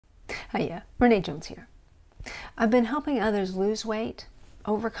Hiya, Renee Jones here. I've been helping others lose weight,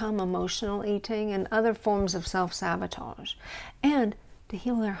 overcome emotional eating and other forms of self-sabotage, and to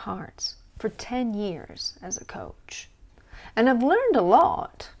heal their hearts for 10 years as a coach. And I've learned a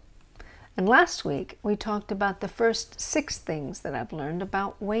lot. And last week we talked about the first 6 things that I've learned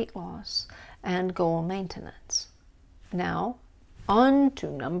about weight loss and goal maintenance. Now, on to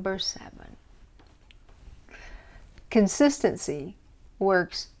number 7. Consistency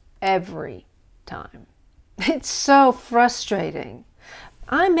works every time. It's so frustrating.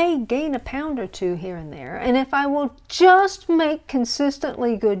 I may gain a pound or 2 here and there, and if I will just make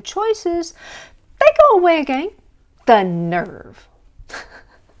consistently good choices, they go away again. The nerve.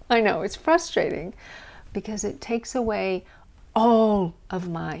 I know, it's frustrating because it takes away all of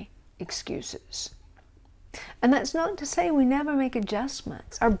my excuses. And that's not to say we never make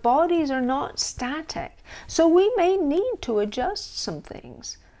adjustments. Our bodies are not static, so we may need to adjust some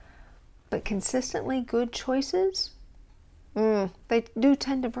things. But consistently good choices, they do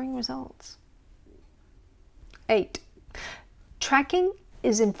tend to bring results. 8. Tracking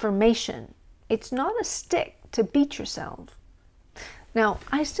is information. It's not a stick to beat yourself. Now,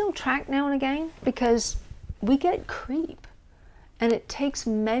 I still track now and again because we get creep. And it takes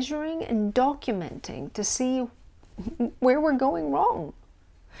measuring and documenting to see where we're going wrong.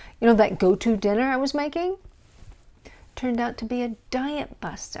 You know, that go-to dinner I was making turned out to be a diet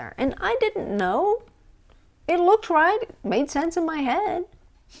buster. And I didn't know. It looked right. It made sense in my head.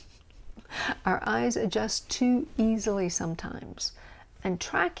 Our eyes adjust too easily sometimes. And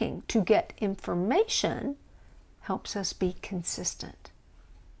tracking to get information helps us be consistent.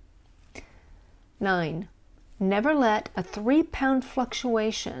 9. Never let a 3-pound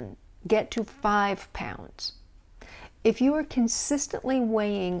fluctuation get to 5 pounds. If you are consistently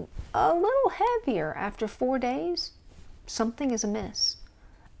weighing a little heavier after 4 days, something is amiss.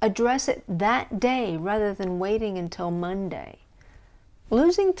 Address it that day rather than waiting until Monday.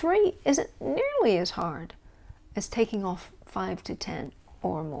 Losing 3 isn't nearly as hard as taking off 5 to 10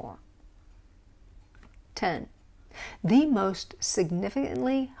 or more. 10. The most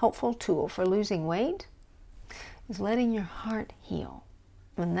significantly helpful tool for losing weight is letting your heart heal,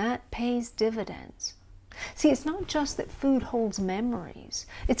 and that pays dividends. See, it's not just that food holds memories.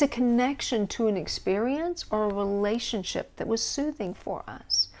 It's a connection to an experience or a relationship that was soothing for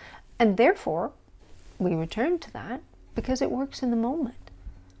us. And therefore, we return to that because it works in the moment.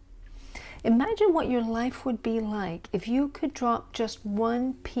 Imagine what your life would be like if you could drop just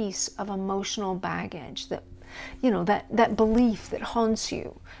one piece of emotional baggage, that belief that haunts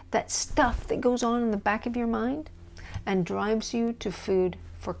you, that stuff that goes on in the back of your mind and drives you to food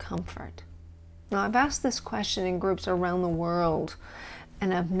for comfort. Now, I've asked this question in groups around the world,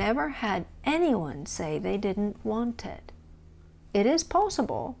 and I've never had anyone say they didn't want it. It is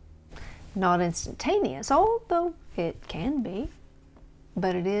possible, not instantaneous, although it can be,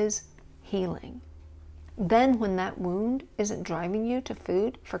 but it is healing. Then when that wound isn't driving you to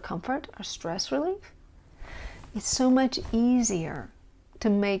food for comfort or stress relief, it's so much easier to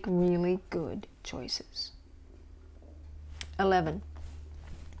make really good choices. 11.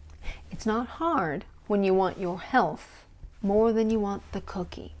 It's not hard when you want your health more than you want the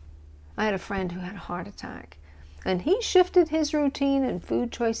cookie. I had a friend who had a heart attack, and he shifted his routine and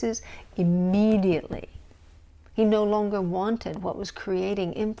food choices immediately. He no longer wanted what was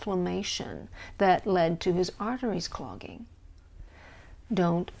creating inflammation that led to his arteries clogging.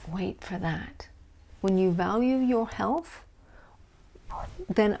 Don't wait for that. When you value your health,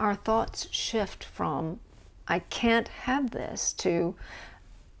 then our thoughts shift from, I can't have this, to,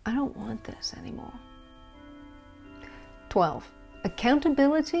 I don't want this anymore. 12.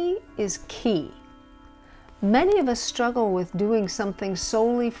 Accountability is key. Many of us struggle with doing something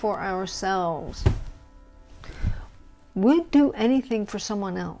solely for ourselves. We'd do anything for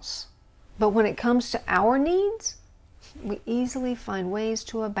someone else. But when it comes to our needs, we easily find ways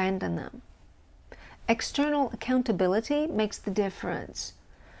to abandon them. External accountability makes the difference.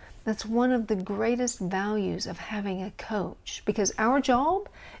 That's one of the greatest values of having a coach, because our job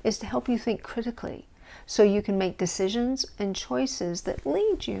is to help you think critically so you can make decisions and choices that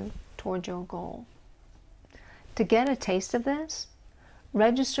lead you toward your goal. To get a taste of this,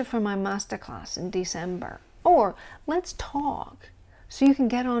 register for my masterclass in December, or let's talk so you can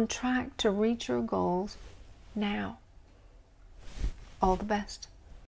get on track to reach your goals now. All the best.